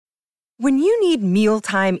When you need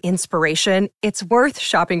mealtime inspiration, it's worth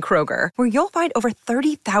shopping Kroger, where you'll find over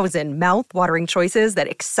 30,000 mouth-watering choices that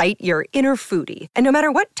excite your inner foodie. And no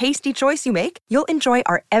matter what tasty choice you make, you'll enjoy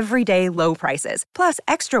our everyday low prices, plus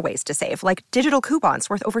extra ways to save, like digital coupons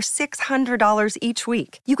worth over $600 each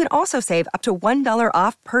week. You can also save up to $1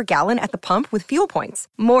 off per gallon at the pump with fuel points.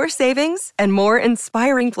 More savings and more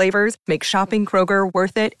inspiring flavors make shopping Kroger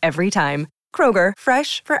worth it every time. Kroger,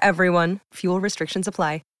 fresh for everyone. Fuel restrictions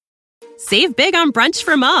apply. Save big on brunch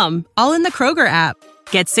for mom, all in the Kroger app.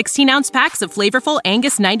 Get 16-ounce packs of flavorful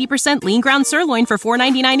Angus 90% lean ground sirloin for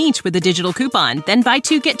 $4.99 each with a digital coupon. Then buy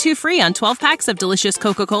 2, get 2 free on 12 packs of delicious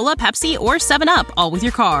Coca-Cola, Pepsi, or 7-Up, all with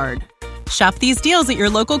your card. Shop these deals at your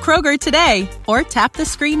local Kroger today, or tap the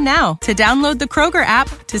screen now to download the Kroger app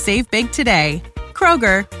to save big today.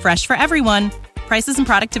 Kroger, fresh for everyone. Prices and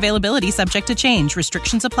product availability subject to change.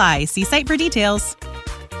 Restrictions apply. See site for details.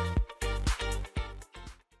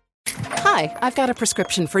 Hi, I've got a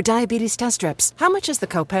prescription for diabetes test strips. How much is the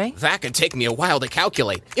copay? That could take me a while to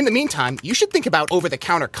calculate. In the meantime, you should think about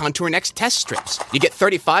over-the-counter Contour Next test strips. You get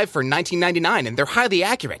 35 for $19.99, and they're highly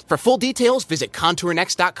accurate. For full details, visit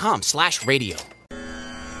contournext.com/radio.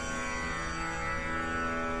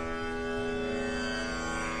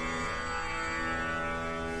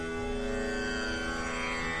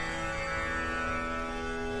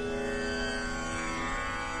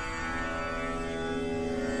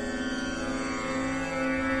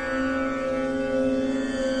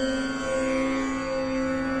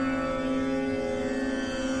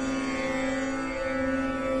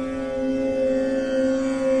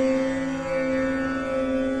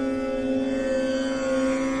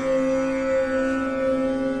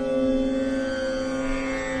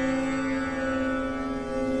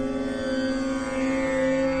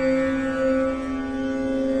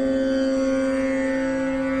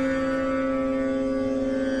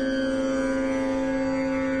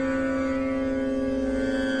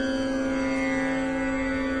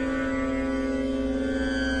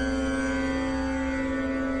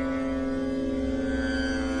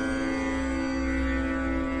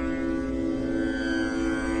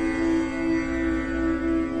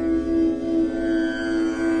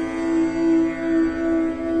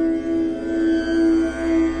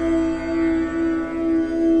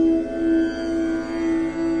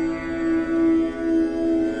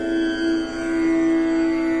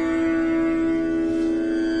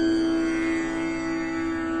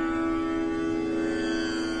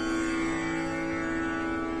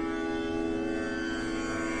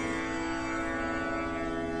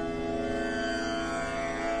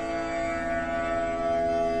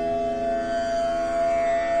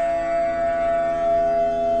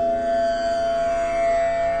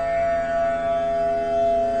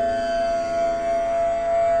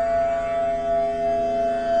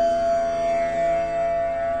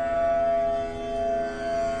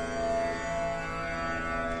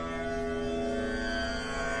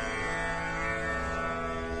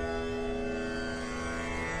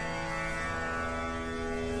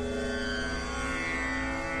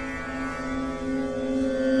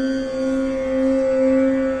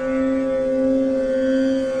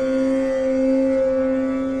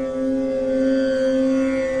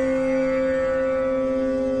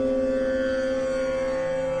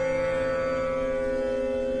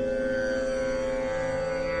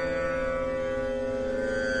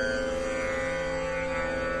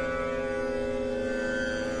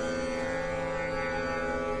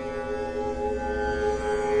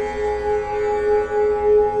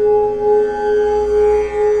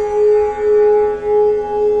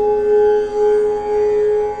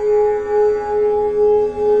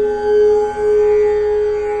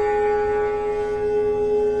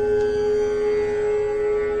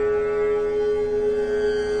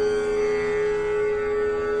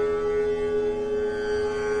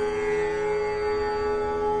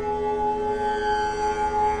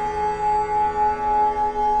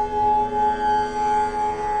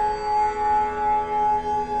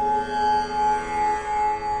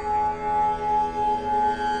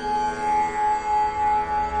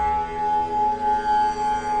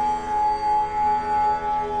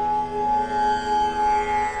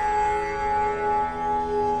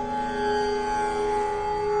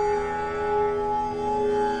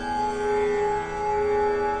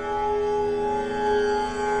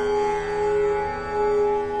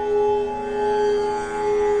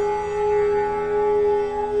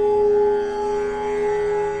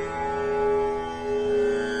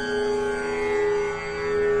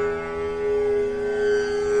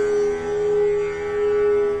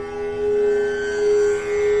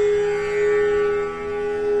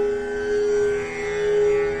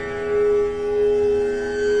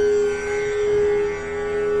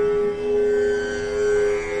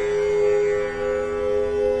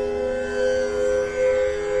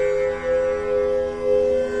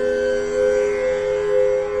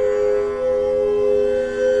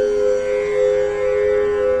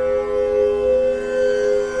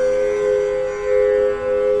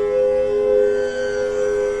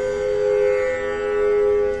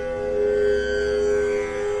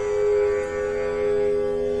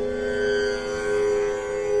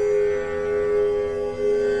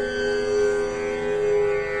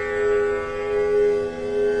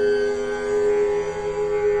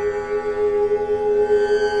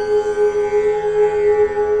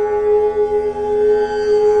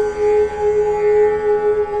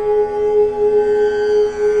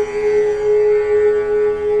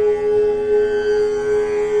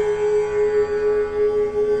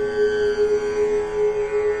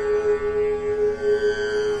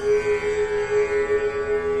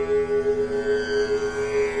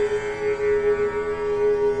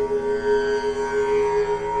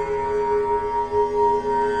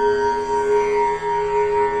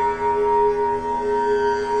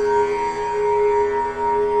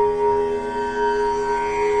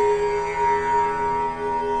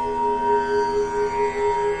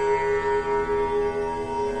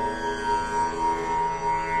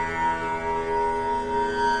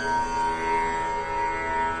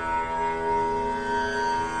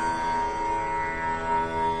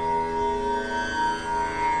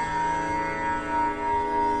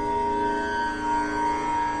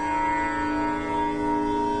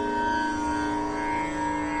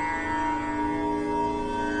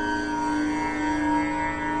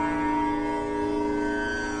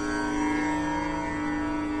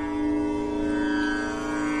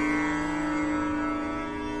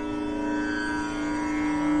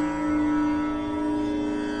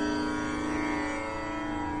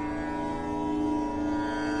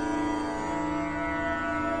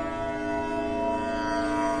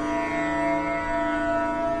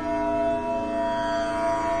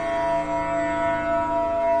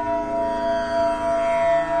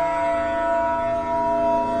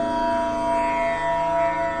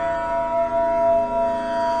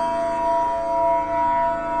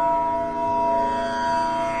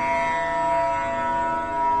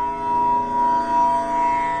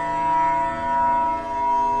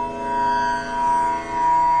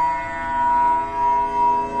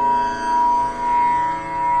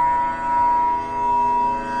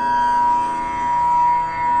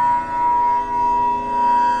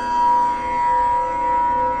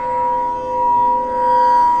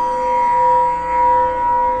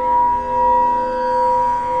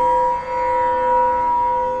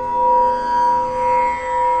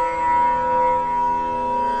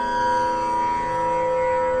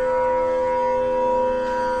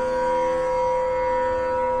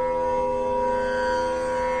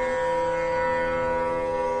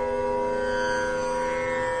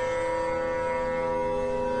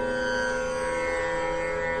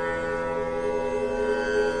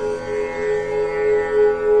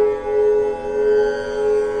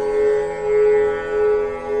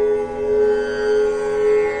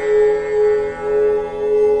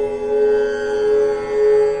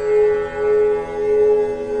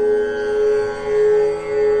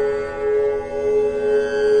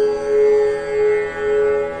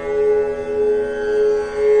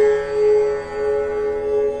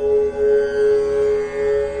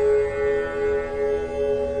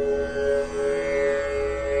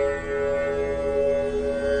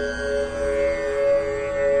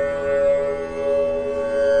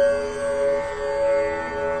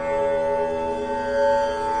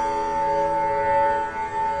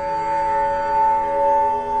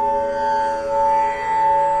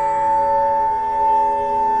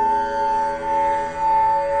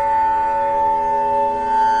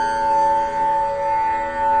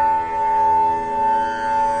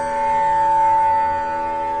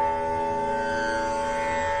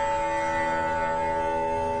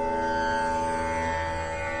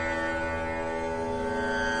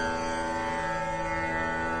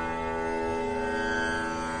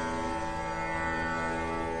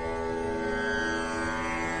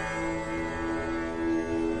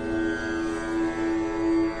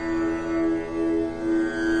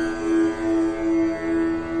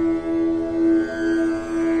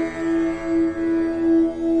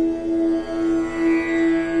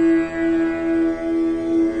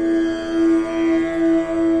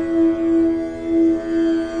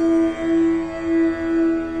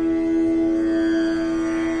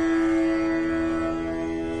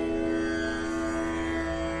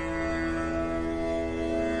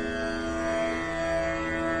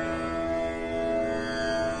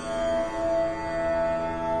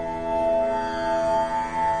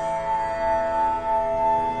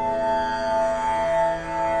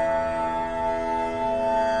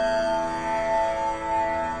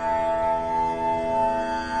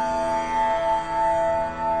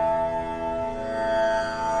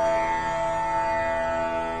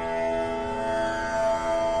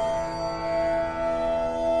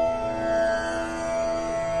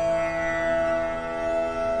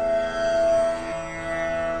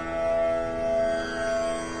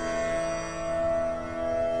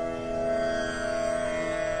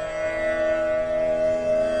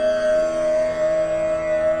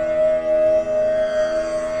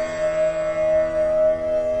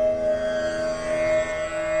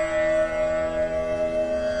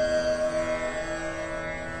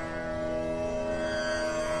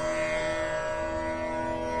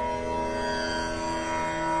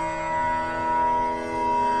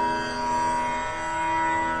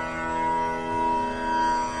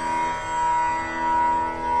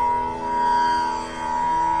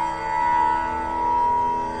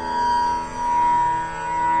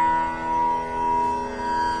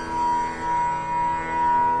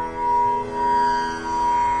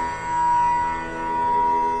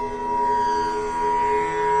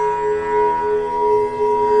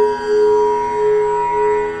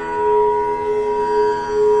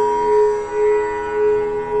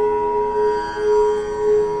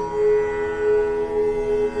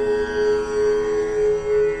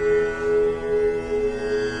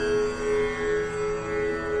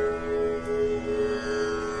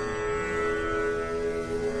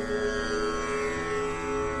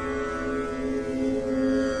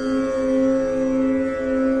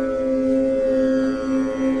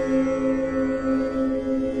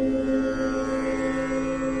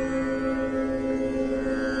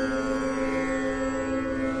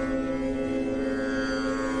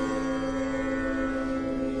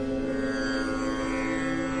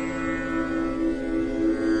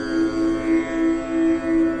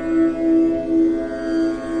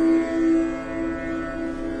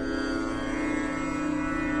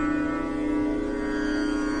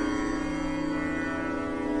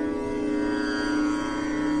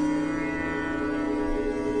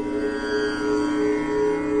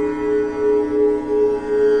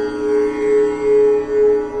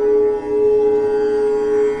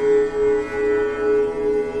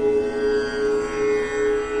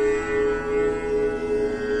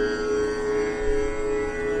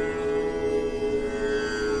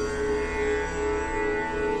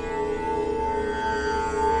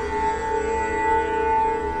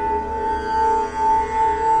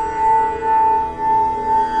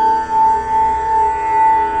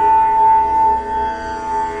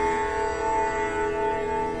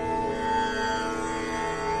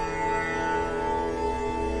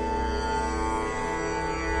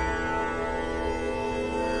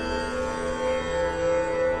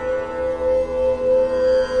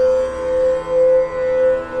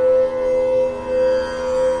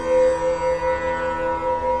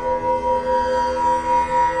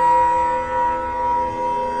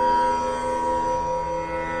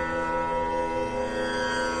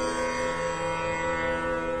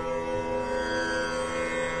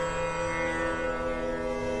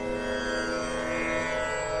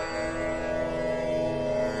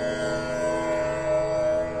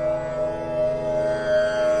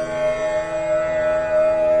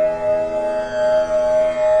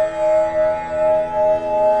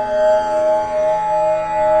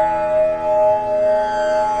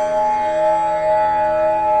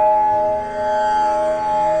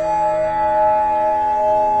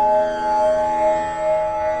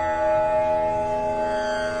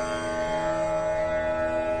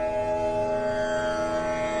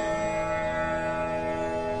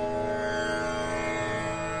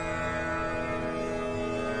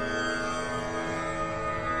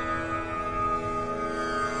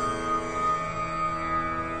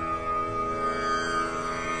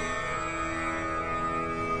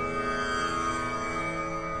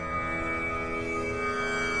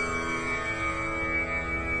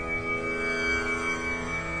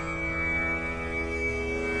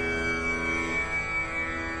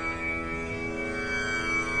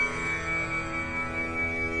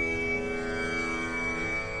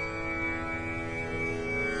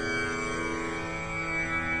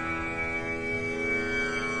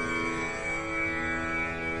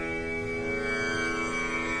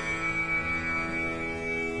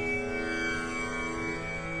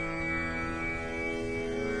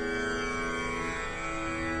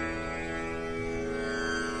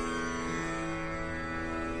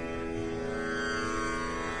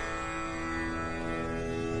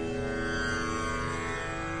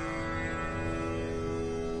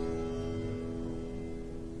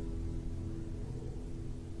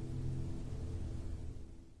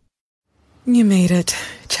 You made it.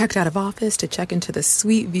 Checked out of office to check into the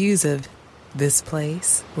sweet views of this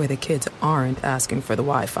place where the kids aren't asking for the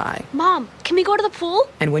Wi-Fi. Mom, can we go to the pool?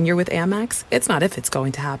 And when you're with Amex, it's not if it's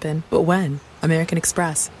going to happen, but when. American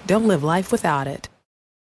Express. Don't live life without it.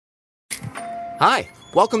 Hi,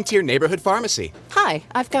 welcome to your neighborhood pharmacy. Hi,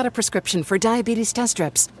 I've got a prescription for diabetes test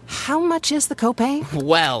strips. How much is the copay?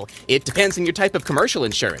 Well, it depends on your type of commercial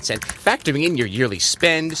insurance and factoring in your yearly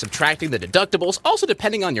spend, subtracting the deductibles, also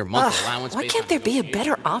depending on your monthly allowance. Why can't there be a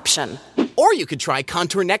better option? Or you could try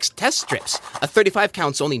Contour Next test strips. A 35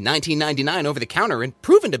 count's only $19.99 over the counter and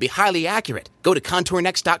proven to be highly accurate. Go to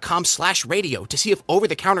contournext.com/radio to see if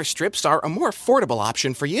over-the-counter strips are a more affordable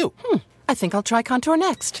option for you. I think I'll try Contour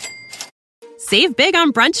Next. Save big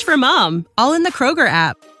on brunch for mom, all in the Kroger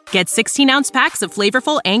app. Get 16-ounce packs of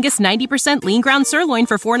flavorful Angus 90% lean ground sirloin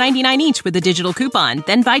for $4.99 each with a digital coupon.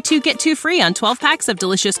 Then buy 2, get 2 free on 12 packs of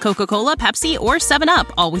delicious Coca-Cola, Pepsi, or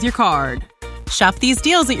 7-Up, all with your card. Shop these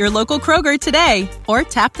deals at your local Kroger today, or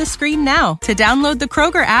tap the screen now to download the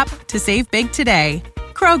Kroger app to save big today.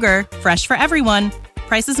 Kroger, fresh for everyone.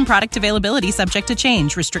 Prices and product availability subject to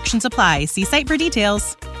change. Restrictions apply. See site for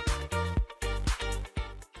details.